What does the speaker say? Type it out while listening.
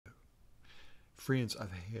Friends,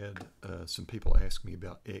 I've had some people ask me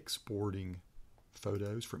about exporting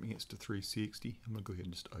photos from Insta360. I'm going to go ahead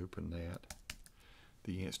and just open that.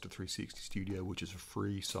 The Insta360 Studio, which is a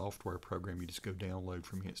free software program you just go download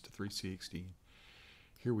from Insta360.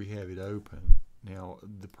 Here we have it open. Now,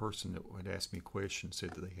 the person that had asked me a question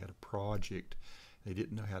said that they had a project. They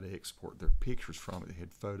didn't know how to export their pictures from it. They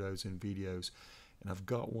had photos and videos. And I've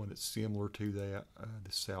got one that's similar to that,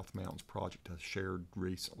 the South Mountains project I shared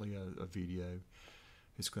recently, a video.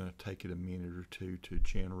 It's going to take it a minute or two to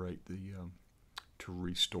generate the, to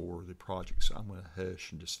restore the project. So I'm going to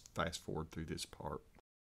hush and just fast forward through this part.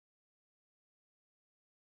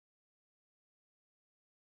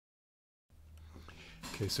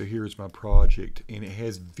 Okay, so here's my project, and it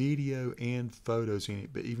has video and photos in it,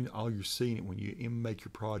 but even all you're seeing it when you make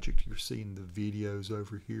your project, you're seeing the videos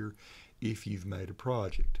over here if you've made a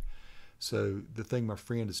project. So the thing my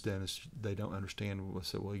friend has done is they don't understand. Well,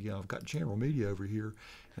 so well, yeah, I've got general media over here,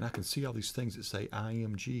 and I can see all these things that say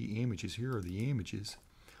IMG images. Here are the images,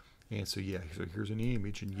 and so yeah, so here's an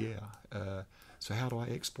image, and yeah. So how do I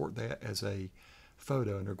export that as a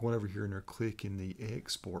photo? And they're going over here and they're clicking the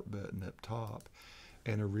export button up top,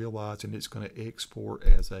 and they're realizing it's going to export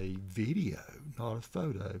as a video, not a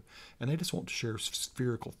photo. And they just want to share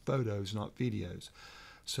spherical photos, not videos.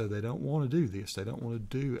 So they don't want to do this. They don't want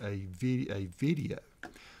to do a video.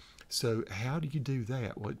 So how do you do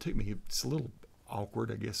that? Well, it took me, it's a little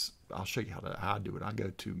awkward. I guess I'll show you how I do it. I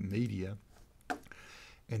go to media,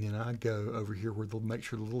 and then I go over here where they'll make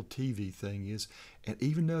sure the little TV thing is. And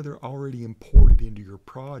even though they're already imported into your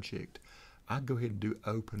project, I go ahead and do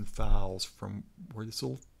open files from where this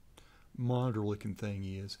little monitor looking thing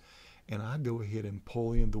is, and I go ahead and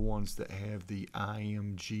pull in the ones that have the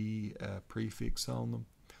IMG prefix on them.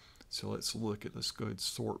 So let's go ahead and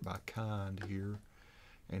sort by kind here,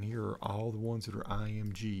 and here are all the ones that are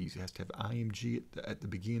IMGs. It has to have IMG at the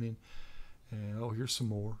beginning, and oh, here's some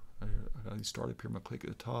more. I start up here, I'm going to click at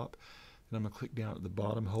the top, and I'm going to click down at the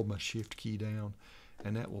bottom, hold my shift key down,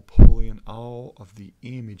 and that will pull in all of the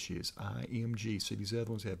images, IMG. So these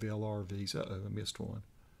other ones have LRVs. Uh-oh, I missed one.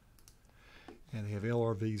 And they have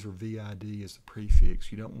LRVs or VID as the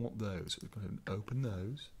prefix. You don't want those. So we're going to open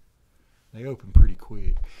those. They open pretty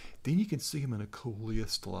quick. Then you can see them in a cool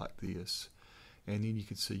list like this. And then you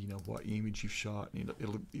can see, what image you've shot, and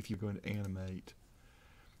it'll if you're going to animate.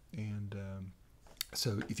 And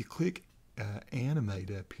so if you click animate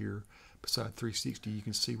up here beside 360, you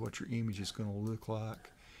can see what your image is going to look like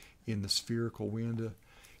in the spherical window.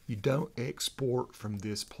 You don't export from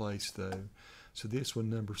this place though. So this one,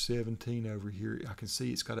 number 17 over here, I can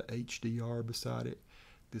see it's got an HDR beside it.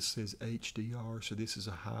 This says HDR, so this is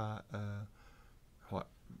a high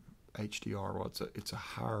HDR. Well, it's a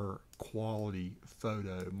higher quality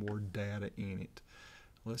photo, more data in it.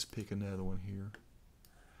 Let's pick another one here.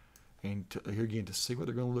 And here again, to see what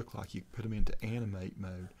they're going to look like, you put them into animate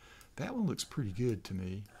mode. That one looks pretty good to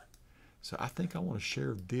me. So I think I want to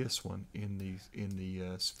share this one in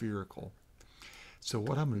the spherical. So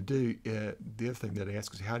what I'm going to do, the other thing that I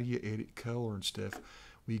ask is how do you edit color and stuff?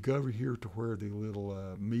 Well, you go over here to where the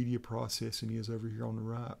little media processing is over here on the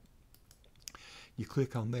right. You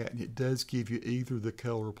click on that, and it does give you either the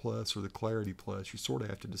color plus or the clarity plus. You sort of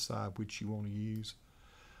have to decide which you want to use.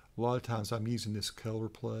 A lot of times I'm using this color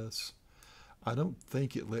plus. I don't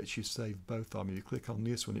think it lets you save both of them. You click on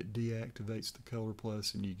this one, it deactivates the color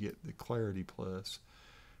plus, and you get the clarity plus,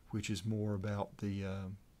 which is more about the,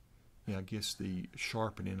 I guess the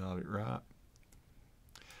sharpening of it, right?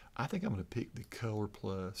 I think I'm going to pick the color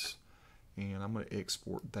plus, and I'm going to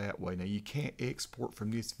export that way. Now you can't export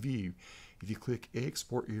from this view. If you click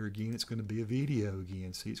export here again, it's going to be a video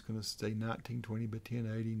again. See, it's going to say 1920 by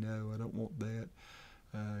 1080. No, I don't want that.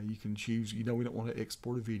 You can choose, we don't want to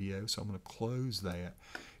export a video, so I'm going to close that.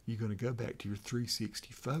 You're going to go back to your 360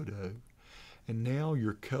 photo, and now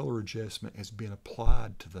your color adjustment has been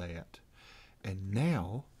applied to that. And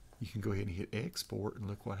now you can go ahead and hit export, and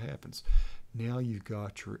look what happens. Now you've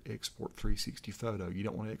got your export 360 photo. You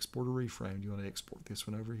don't want to export a reframe, you want to export this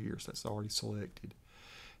one over here, so that's already selected.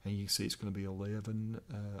 And you can see it's going to be 11,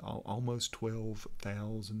 almost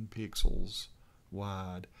 12,000 pixels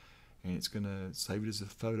wide. And it's going to save it as a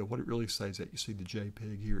photo. What it really saves at, you see the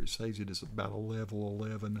JPEG here, it saves it as about a level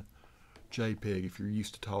 11 JPEG if you're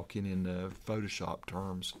used to talking in Photoshop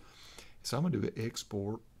terms. So I'm going to do an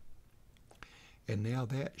export, and now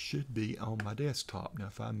that should be on my desktop. Now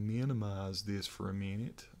if I minimize this for a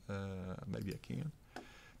minute, maybe I can,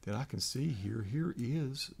 then I can see here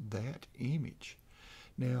is that image.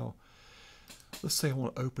 Now let's say I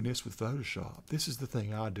want to open this with Photoshop. This is the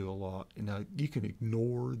thing I do a lot. Now, you can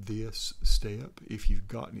ignore this step if you've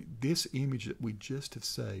gotten this image that we just have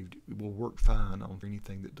saved. It will work fine on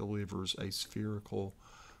anything that delivers a spherical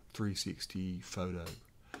 360 photo.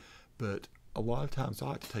 But a lot of times I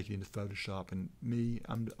like to take it into Photoshop, and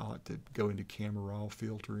I like to go into Camera Raw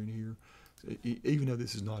filter in here. Even though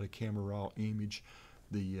this is not a Camera Raw image,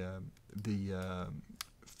 the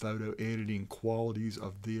photo editing qualities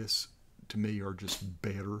of this to me are just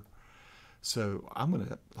better. So I'm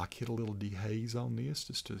gonna like hit a little dehaze on this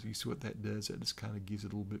just to you see what that does. That just kind of gives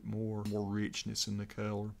it a little bit more richness in the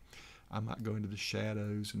color. I might go into the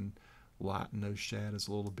shadows and lighten those shadows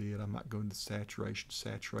a little bit. I might go into saturation,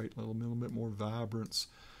 saturate a little bit more vibrance.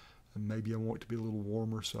 And maybe I want it to be a little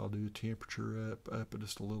warmer, so I'll do the temperature up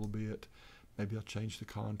just a little bit. Maybe I'll change the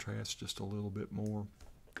contrast just a little bit more.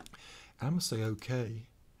 I'm gonna say OK.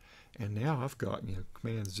 And now I've got,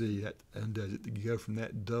 Command Z, that undoes it. You go from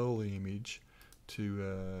that dull image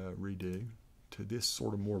to redo to this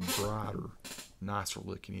sort of more brighter, nicer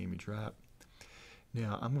looking image, right?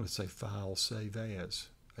 Now I'm going to say File, Save As.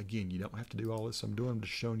 Again, you don't have to do all this I'm doing. I'm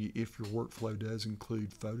just showing you if your workflow does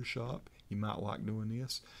include Photoshop. You might like doing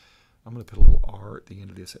this. I'm going to put a little R at the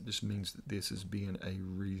end of this. That just means that this is being a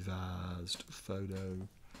revised photo.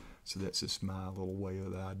 So that's just my little way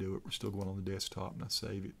that I do it. We're still going on the desktop, and I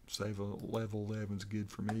save it. Save a level 11 is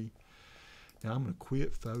good for me. Now I'm going to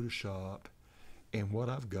quit Photoshop, and what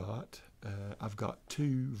I've got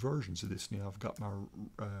two versions of this now. I've got my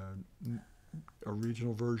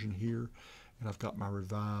original version here, and I've got my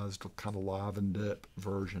revised, kind of livened up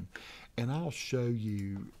version. And I'll show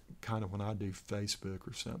you kind of when I do Facebook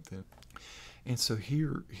or something. And so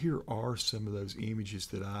here are some of those images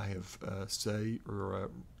that I have saved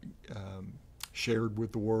or shared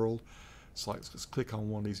with the world. So let's click on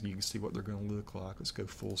one of these and you can see what they're going to look like. Let's go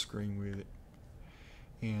full screen with it.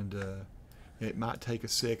 And it might take a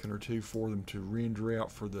second or two for them to render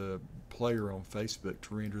out, for the player on Facebook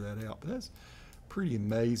to render that out. But that's pretty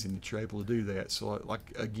amazing that you're able to do that. So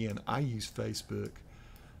like again, I use Facebook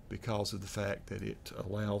because of the fact that it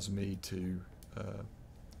allows me to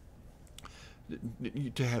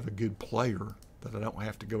have a good player that I don't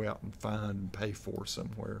have to go out and find and pay for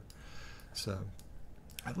somewhere. So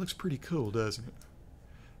that looks pretty cool, doesn't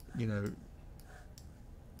it?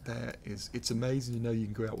 It's amazing you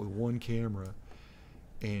can go out with one camera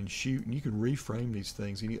and shoot, and you can reframe these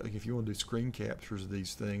things. Like if you want to do screen captures of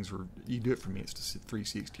these things, or you do it from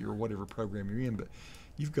Insta360 or whatever program you're in, but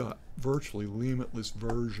you've got virtually limitless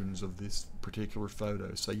versions of this particular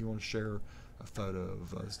photo. Say you want to share a photo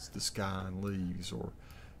of the sky and leaves, or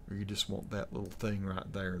you just want that little thing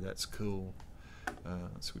right there. That's cool.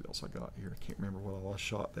 Let's see what else I got here. I can't remember what all I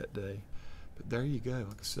shot that day, but there you go.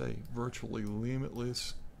 Like I say, virtually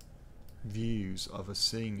limitless views of a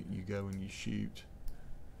scene that you go and you shoot.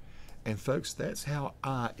 And folks, that's how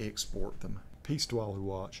I export them. Peace to all who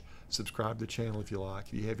watch. Subscribe to the channel if you like.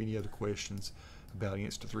 If you have any other questions about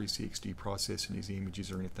Insta360 processing these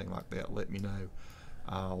images or anything like that, let me know.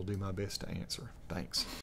 I'll do my best to answer. Thanks.